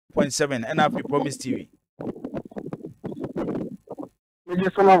92.7 and have Promise TV.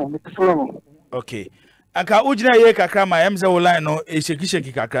 Okay. Anka ujina ye kakra ma em se wo line no e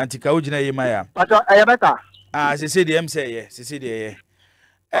sheki kakra antika ujina ye ma ya. But I better. Ah, se de em se ye, se de ye.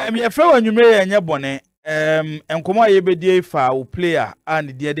 Ye fra wanwumre ye nya bone. Enkomo aye bedie fa wo player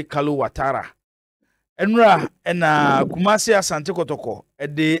and de Kalo Watara. Enra na Kumasi Asante Kotoko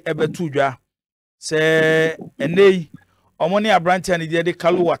de ebetu dwa se enei omoni abranti and de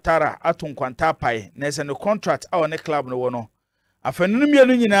Kalo Watara aton kwanta pai na se no contract a one club no wo no afenunu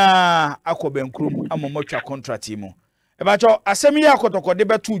mienu nyina akobenkrum amomotwa contract mu e ba cho asemi ya Kotoko de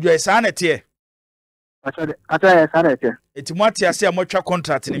betu dwa sa na te Ata sa na te etimu ate ase amotwa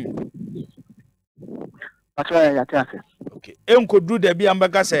contract ni mu ata ya te ase okay enkodru da bi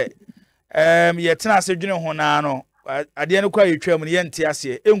ambaka se ye tena ase dwene ho na no ade no kwa yetwam ne yente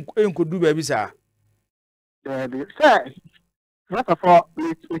ase enkodu ba bi sa say first of all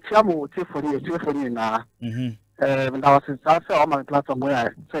we travel to for you na that was say on my platform where I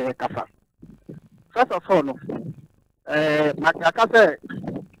say kafa first of all no I can say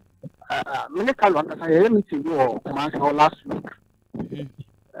many Kalo and say meeting you last week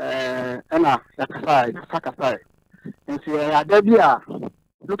and Sakasai and say Debia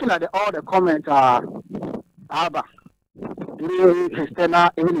looking at all the comments Abba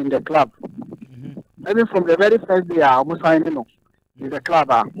Christina even in the club. Even from the very first day I almost signing in the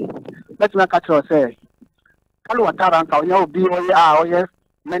club. Let's make a choice say Kalo Watara and be all yes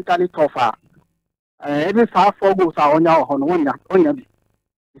mentally tougher. Even 4 goals are on your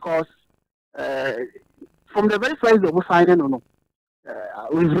because from the very first day we signing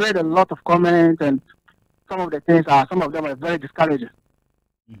we've read a lot of comments and some of the things some of them are very discouraging.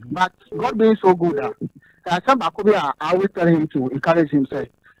 But God being so good, I always tell him to encourage himself.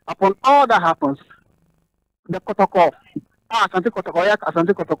 Upon all that happens, the Kotoko, Asante Kotoko,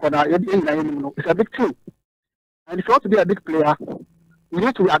 it's a big team. And if you want to be a big player, you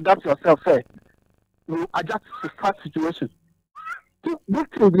need to adapt yourself. You adjust to that situation.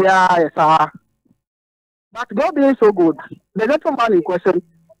 Big team, yes, but God being so good, the gentleman in question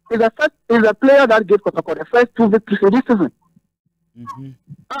is a player that gave Kotoko the first 2 victories in this season.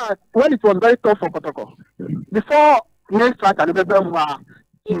 When it was very tough for Kotoko, before next track and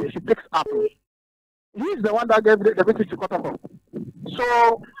she picks up, he's the one that gave the victory to Kotoko.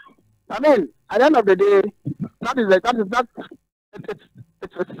 So, I mean, at the end of the day,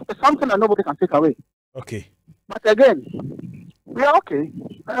 it's something that nobody can take away. Okay. But again, we are okay,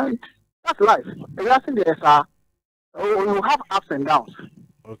 and that's life. We have ups and downs.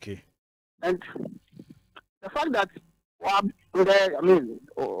 Okay. And the fact that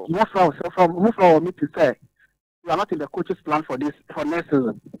move from me to say you are not in the coach's plan for next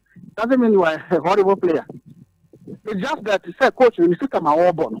season. Doesn't mean you are a horrible player. It's just that you say, coach, when you sit on my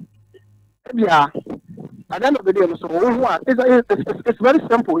wall, yeah. At the end of the day, so it's very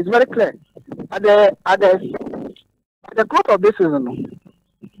simple. It's very clear. At the growth of this season, you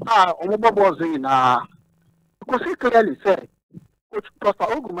could see clearly say, Coach Prosper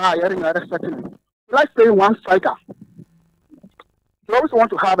Oguma, hearing I respect him. Let's say one striker. You always want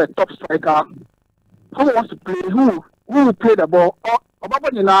to have a top striker who wants to play, who will play the ball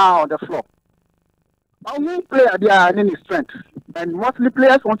now on the floor. Only player they are in his strength, and mostly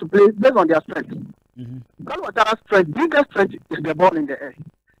players want to play based on their strength. Kalo Watara's strength, biggest strength is the ball in the air.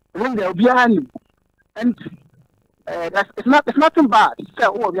 When they'll be behind him, and it's nothing bad. Say,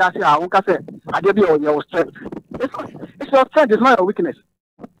 oh, yeah, I won't say, I give you your strength. It's your strength, it's not your weakness.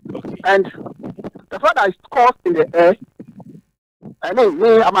 And the fact that it scores in the air. I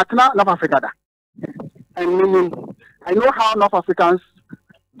know I'm at North Africa, and I know how North Africans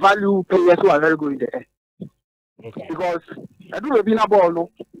value players who are very good in the air. Okay. Because I do a winner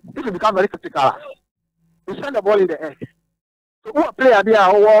ball, if you become very critical, you send the ball in the air. So who a player there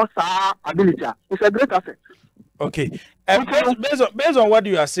who ability? It's a great asset. Okay. Based on what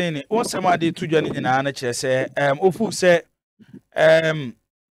you are saying, what somebody to join in an say, Ofu say,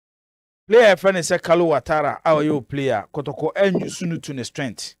 player friend is Kalo Watara, our your player, Kotoko, and you soon to the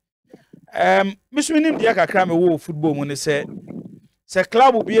strength. Miss Minim Diaka Crame Wo football when they say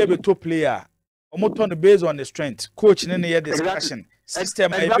club will be able to player, almost based on the strength, coach in any discussion,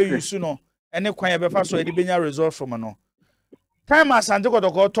 system, I you soon, and the choir before so it be a result from no. Time as Santo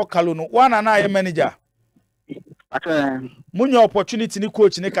Kotoko talk Kalo, one and I manager. Munyo opportunity ni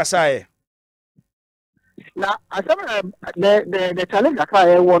coach ni Kasaye. Now, I said the challenge that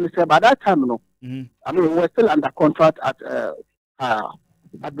I won is by that time, no. I mean, we were still under contract at the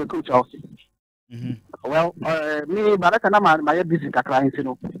coach house. Well, me, by that time, my busy clients, you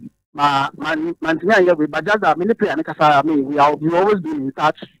know. My man, but just a many player, we always been in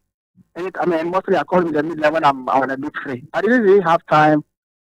touch I mean, mostly I call him the mid-level when I'm on a bit free. I didn't really have time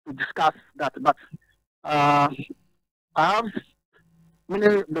to discuss that, but I have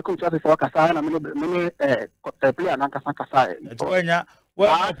many the coaches for Kasa and many player and Kasa.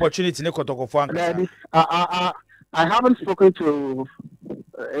 Well, opportunity ne Kotoko for I haven't spoken to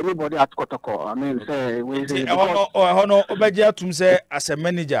anybody at Kotoko. I mean, say we say Obeja tum say as a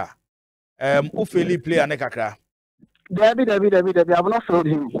manager, Ufeli player ne kakra. Debbie. I've not showed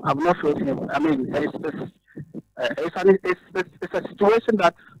him. I mean, it's a situation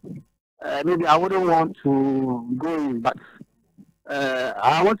that maybe I wouldn't want to go in, but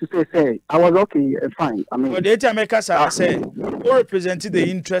I want to say I was okay, fine. I mean, well, the America say who represented the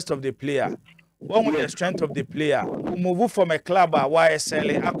interest of the player, one with the strength of the player, who move from a club or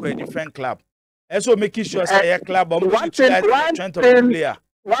YSL to a different club, and so making sure say a club or utilize the strength of the player.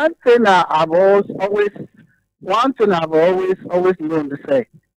 One thing I've always known to say,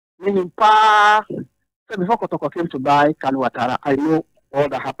 meaning before Kotoko came to buy Kalo, I know all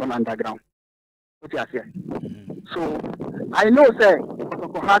that happened underground. What you say? So I know say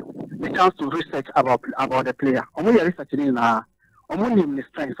Kotoko had the chance to research about the player. Only researching in the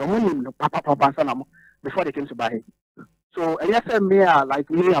strengths, before they came to buy him. So yes, like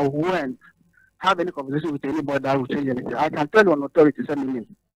me, I won't have any conversation with anybody that will change anything. I can tell you on authority, send me in.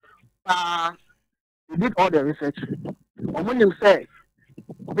 We did all the research. Omunim say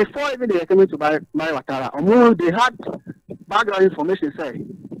before even they came to buy Watara, they had background information say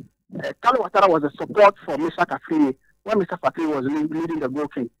Kalo Watara was a support for Mr. Kafri when Mr. Kafri was leading the goal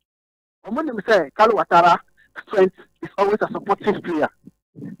king. Omunim say Kalo Watara strength is always a supportive player.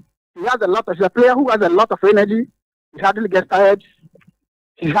 He's a player who has a lot of energy. He hardly gets tired.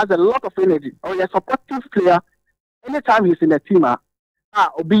 He has a lot of energy. Or he's a supportive player. Anytime he's in a team,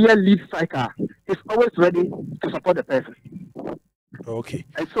 be a lead striker. He's always ready to support the person. Okay.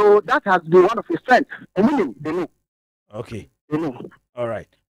 And so that has been one of his strengths. They know. Okay. They know. All right.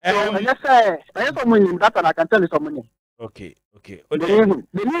 So I just say, that's what I can tell you something. Okay. They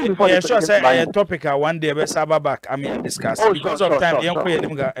knew before yeah, sure. Say a topic one day we back. I mean, discuss because of time.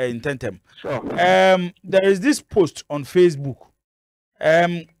 Sure. There is this post on Facebook.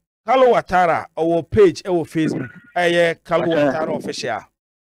 Kalo Watara, our page, our Facebook. Kalo Watara official.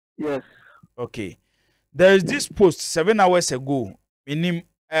 Yes. Okay. There is this post 7 hours ago. Meaning,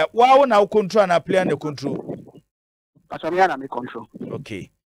 wow, now control and play under control. Control.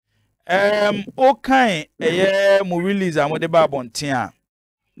 Okay. Okay. Mo release and what the babon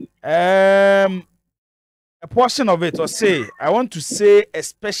a portion of it or say I want to say a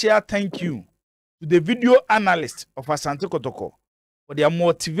special thank you to the video analyst of Asante Kotoko for their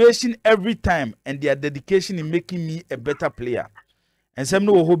motivation every time and their dedication in making me a better player. And some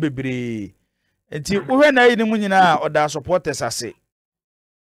no ho bebre. Enti wo na yi ni munyina or da supporters ase.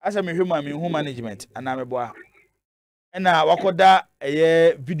 Asa me hwema me hu management ana me boa. Ena wakoda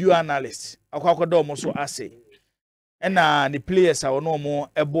video analyst. Akwakoda omo so ase. Ena the players a ono omo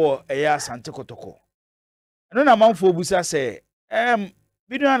ebo Asante Kotoko. No na manfo busa say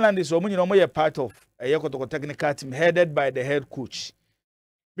video analyst omo nyina omo ye part of Kotoko technical team headed by the head coach.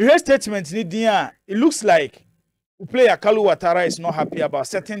 The head statement ni dia it looks like the player Kalo Watara is not happy about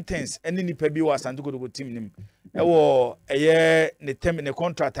certain things and ni nipa bi wa Asante Kotoko team nim wo ne term ne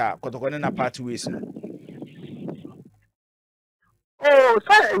contract Kotoko na party ways no. Oh,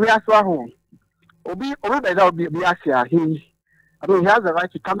 sorry, we are so home. Obi be Asia. He has the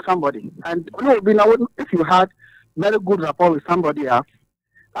right to thank somebody. And if you had very good rapport with somebody else,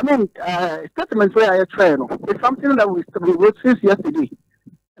 I mean, statements where I try, it's something that we wrote since yesterday.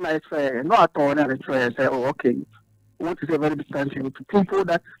 And I try, not at all, and I try and say, oh, okay, we want to say a very big thank you to people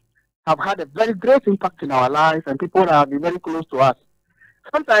that have had a very great impact in our lives and people that have been very close to us.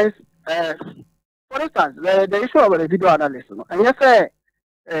 Sometimes, for instance, the issue of the video analyst, and yes,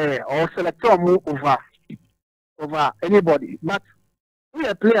 or select over anybody, but we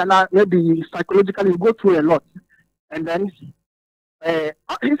are player now, maybe psychologically go through a lot, and then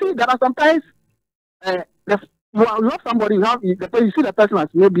you see there are sometimes you love somebody, you see the person as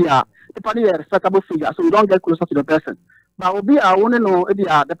maybe a respectable figure, so you don't get closer to the person. But I want to know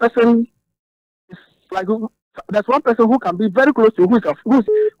the person is like there's one person who can be very close to who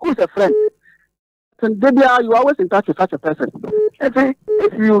is a friend. And you always in touch with such a person. If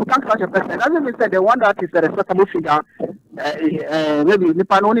you can't touch a person, doesn't mean that the one that is a respectable figure, maybe no.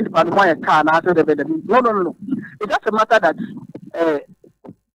 It's just a matter that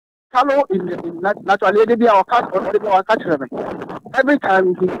Kalo naturally our catch every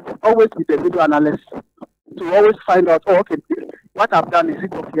time he always with a video analyst to always find out, oh, okay, what I've done is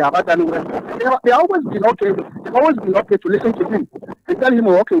it okay? Have I done it well? They always been okay. They've always been okay to listen to him. and tell him,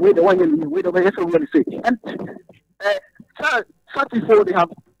 okay, wait the one year, wait over here, so we say. And such people, they have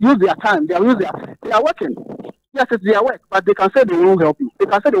used their time, they are working. Yes, it's their work, but they can say they won't help you. They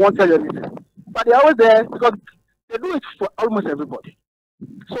can say they won't tell you anything. But they are always there because they do it for almost everybody.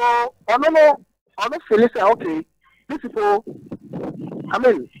 So, I don't feel say, okay, these people, I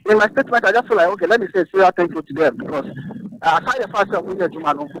mean, in my statement, I just feel like, okay, let me say serious thank you to them because aside the fact of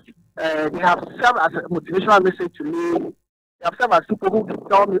they have served as a motivational message to me. They have served as people who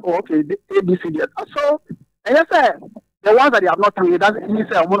tell me, oh, okay, the ABCD. So, and I say, the ones that they have not told me, it doesn't mean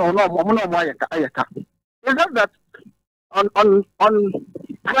say, it's just that on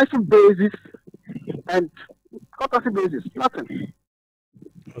friendship basis and courtesy basis, nothing.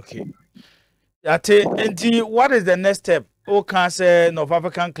 Okay. What is the next step? O can say North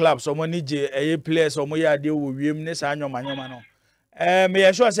African clubs or money a players or moya deal with Wimness and your manomano. May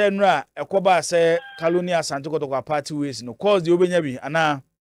I sure say Nra, a Koba say Calonia Santo Kotoko party ways, no cause the Ubenyabi, Anna.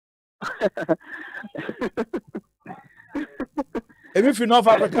 If you North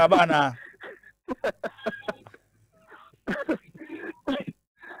Africa, Bana.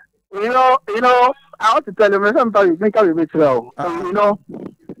 You know, I want to tell you, sometimes you think I'm a bit well. You know,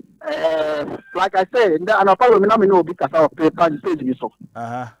 like I said, and I'll probably not know because I'll pay you so.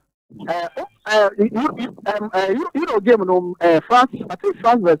 You know, game no France. I think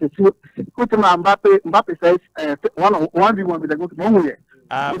France versus Mbappe says 1v1 with the good one.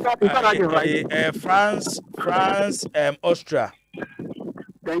 France, Austria.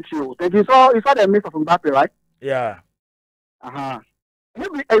 Thank you. You saw the miss of Mbappe, right? Yeah.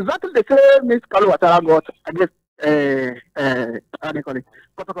 Maybe exactly the same miss Kalo got against how do you call it?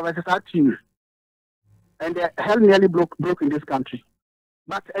 Kotoko versus our team. And the hell nearly broke in this country.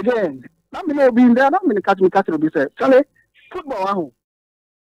 But again, not many being there, not many catch will be said. Charlie, football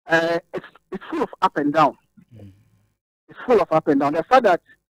it's full of up and down. It's full of up and down. The fact that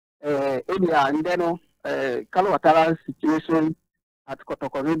India and then Kalo Watara's situation at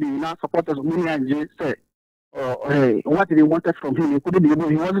Kotoko, maybe now supporters of Muni and Jay say, what they wanted from him, he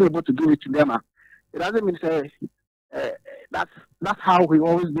wasn't able to give it to them. It doesn't mean say that's how he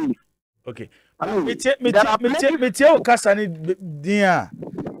always be. Okay. Me tell Kasani dia.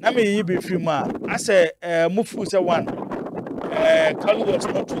 Na me yi be filma. I say Mufu say one. Kalo was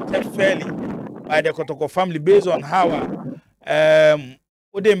not treated fairly by the Kotoko family based on how Ode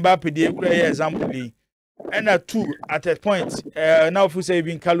Mbappe dey example bi. And two at a point now if you say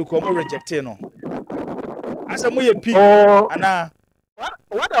even Kalo come rejected no. As a moye P. Anna.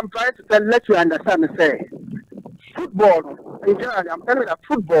 What I'm trying to let you understand is say football in general, I'm telling you that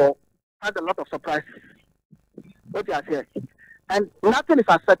football has a lot of surprises. What you are saying. And nothing is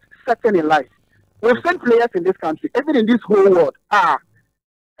as certain in life. We've seen players in this country, even in this whole world,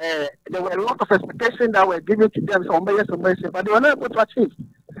 there were a lot of expectations that were given to them, some but they were not able to achieve.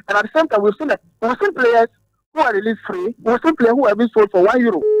 And at the same time, we've seen players who are released free. We've seen players who have been sold for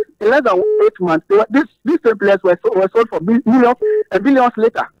 €1 in less than 8 months. These same players were sold for millions and billions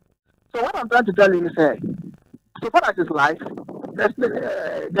later. So what I'm trying to tell you is, so far as it's life,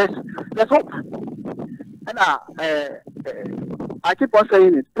 there's hope. And I keep on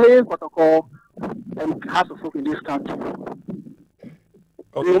saying it, playing Kotoko and has to hope in this country.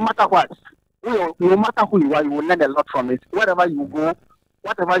 Okay. No matter what, no matter who you are, you will learn a lot from it. Wherever you go,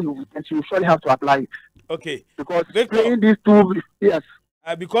 whatever you surely have to apply it. Okay. Because playing these two, yes.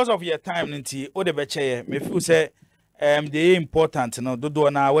 Because of your time, Ninti, o de beche, me feel say they important no do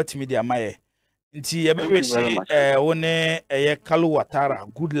na what media maye. Nti ye be wish one Kalo Watara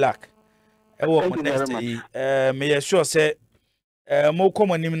good luck. E wo mo next year. Me sure say mo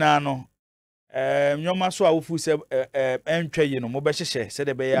come anim na no nyoma so awufu say entwa yi no mo be hyehyɛ say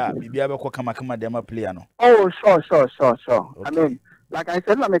de be ya bibia be kɔ kama dem player no. Oh sure. Okay. I mean, like I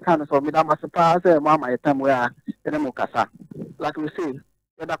said, me kind of so me that must pass my time where mo kasa. Like we say,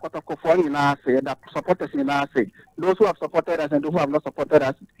 that Kotoko for you now say that supporters you now say those who have supported us and those who have not supported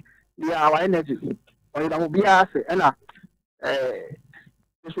us, they are our energy. Or that will be us and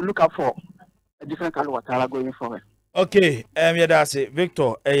we should look out for a different Kalo Watara going forward. Okay, yeah, that's it.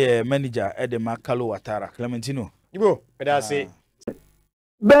 Victor, manager at the Kalo Watara, Clementino. You go, that's it.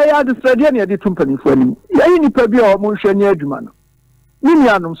 Beya the Stradian the company for me. Ya ni pebi o mo hwe ni adwuma no. Ni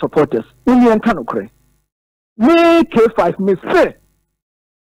nuanom supporters, ni enka no kre. Me K5 me say.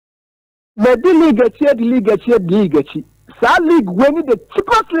 Me the league achi. Sa league we ni the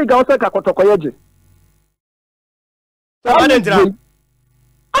cheapest league outside Kotoko yeje. Now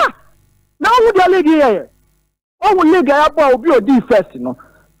we the league here. Oh, we league ya ba obi odi first no.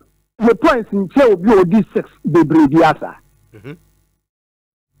 The points in che obi odi 6 bebre di asa.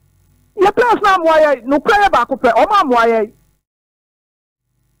 Ya players na moye no player ba ko pe o ma moye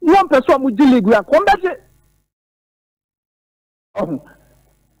one person mu di league ya kom be oh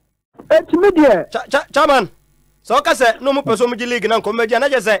media chairman so ka se no mu person mu di league na kom be na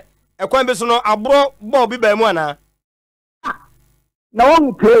je se e kwan be so no abro ball bi ba mu ana na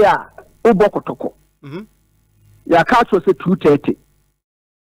one player Ubo Kotoko. Ya catch was a 230.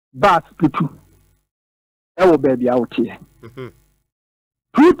 Bas pitu. Ewo baby out here.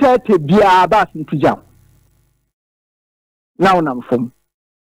 230 bia bas nitu jam. Now nam from.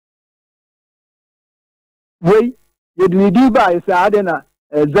 Wey, ye di ba is adena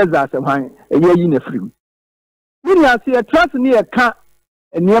zeza se hwan ye yi na frim. Mini ase e trust ni e ka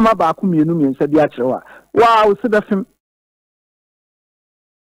enema ba ku mienu miensa bi a kirewa. Wow, se da fim.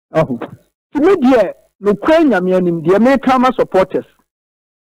 Oh. Media no kwenya me anim de me kama supporters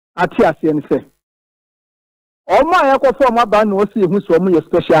ati ase ni se omo ayeko form aba na o si hu so omo ye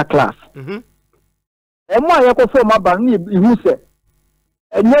special class omo ayeko form aba na hu se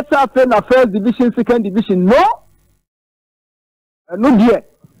enye sa fe na first division second division no die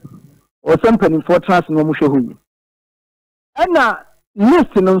o company for trans no mo hwe hu na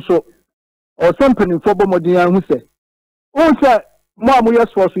list no so o company for bomodin hu se o se mo amoye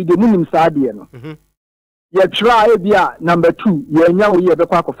source de munim saade no ye try bia number 2 ye nya wo ye be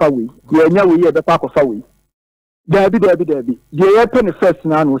kwa akofa we ye nya wo ye be kwa akofa we dabi de ye pen first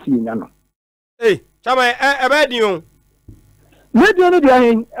na no si nya no chama e be di o media no dia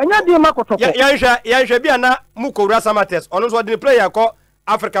hen enya di makotoko ya hwe bia na mukowura samates ono so de player ko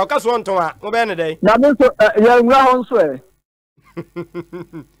Africa o ka so nton a mo be ne dey na me so ye nwra ho nso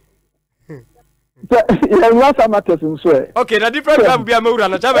yeah, what am I telling you? Okay, the different club be a mura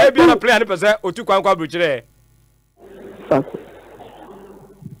na chaba e be na player ni pese otu kwankwa bruchire.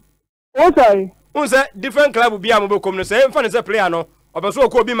 Okay. Unse different club be a mo be kom no say mfa ne say player no obeso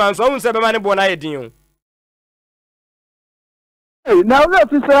ko obi man so unse be ma ne bo na yedin o. Hey, now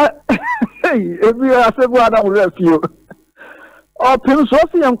let me say hey, if we are say what I will ref you. O pim so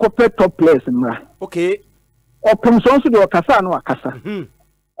fi en compare top players mra. Okay. O pim so de okasa no akasa.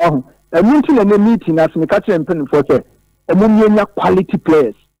 Oh. A meeting and a meeting as me catch and pen for say nya quality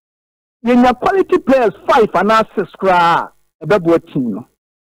players. Nya quality players 5 and access cra a bebo team no.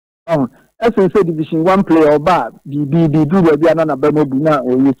 Oh, as in say division 1 player or bad do be another bemo bina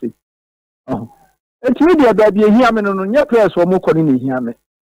or you say. Oh. It's media baby here me no nya players for mo koni ni here me.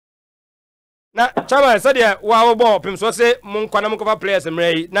 Na chama say dey wa wo pim so say mo nkwana mo cover players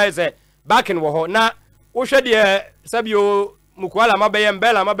mrei na say back in wo ho na wo hwe dey sabio mukwala mabeya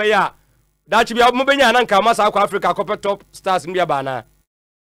mbela mabeya dachi bia mo benya na nka masa akwa Africa copper top stars mbia bana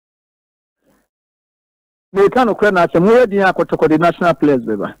me kan okra na mo ready akotoko the national players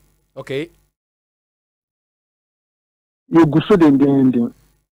beba okay you go so den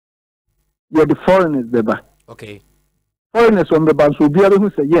you the foreigners beba okay foreigners on the ban so bia who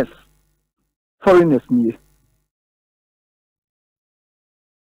say yes foreigners me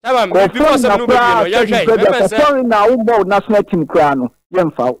because of no ya hwe foreign na wo national team kra no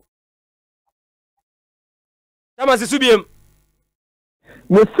yemfa Tama si subiem.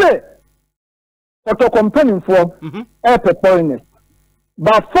 Me say Kotoko company for foreigners.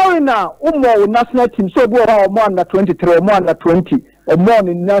 But foreigner umo national team so bo ha omo under 23 omo under 20 omo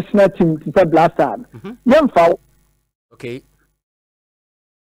ni national team to say blaster. Yemfa. Okay.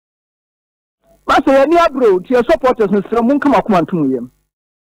 But say any abroad your supporters no sra mun kama kuma ntum yem.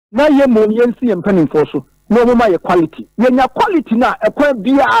 Na ye mo yensi yempani for so. No mo ma ye quality. Ye nya quality na ekwan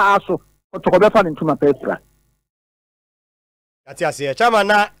bia so Kotoko be fa ntuma pepra. Ati ase chama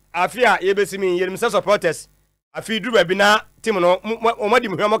na afia yebesimi yerim se supporters afi duru ba bi na team no omadi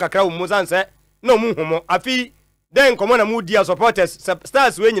muhwemo kakra wo muzan se na omu homo afi den komo na mu dia supporters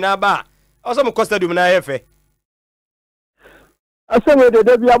stars we nyina ba also mo stadium na yefe asemo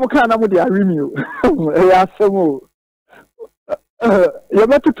de bia mo kana mo dia renew e asemo ye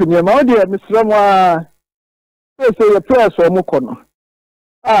metutu ne ma odi misra mo a se ye press o mo kono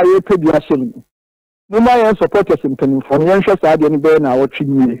ye pe bia hyem no my supporters in Penny from Yansha Sadi and Ben are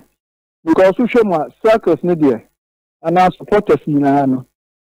watching me. Because we show my circles media and our supporters in Ano.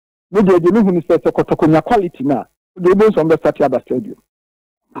 Media, the new minister Kotoko quality now. They both on the Satiaba Stadium.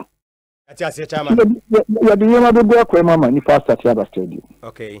 That's your chairman. You are the young boy, Mamma, if I Satiaba Stadium.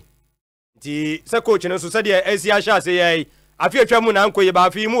 Okay. The coach and society as Yasha say, I feel Chamun Uncle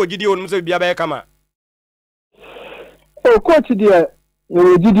Yabafi, more Gideon Musa Biaba Kama. Oh, coach, dear,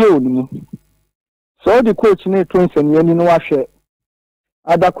 you Gideon. So the coach ne twins and you know share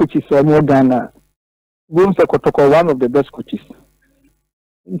other coaches are more than Boom Kotoko, one of the best coaches.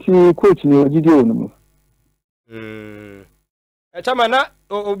 Nti coach ne Gideon no. Chama na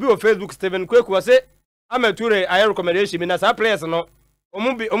obi o Facebook Steven Kweku say amature air recommendation na sa players no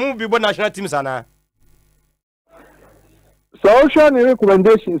omu bi bo national teams ana. So show me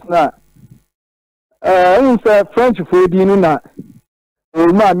recommendations na say French for di no na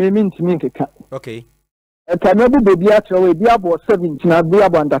ma me ntimi nkeka. Okay. Etamebu bebi atra we bi abo 17 na bi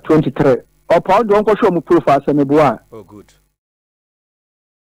abo under 23. Opa do nko show mu profile se mebu a. Oh good.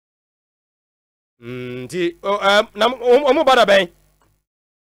 Na omu bada ben.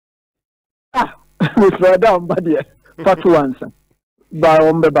 We throw down body. Part one sir. Ba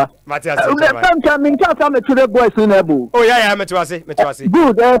ombeba. Matthias. Boys in able. Oh yeah, metwase.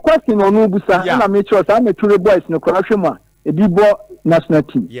 Good. Question on Ubusa. Na me sure say me to boys no kwahwema. E bi bo national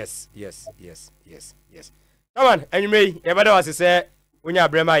team. Yes. Come on, and you may everybody was say when you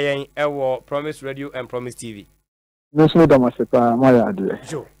brema yen e Promise Radio and Promise TV. No so da masepa ma ya ade.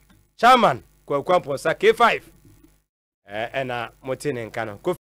 Sure. Chairman, kwa K5. And motine nka no.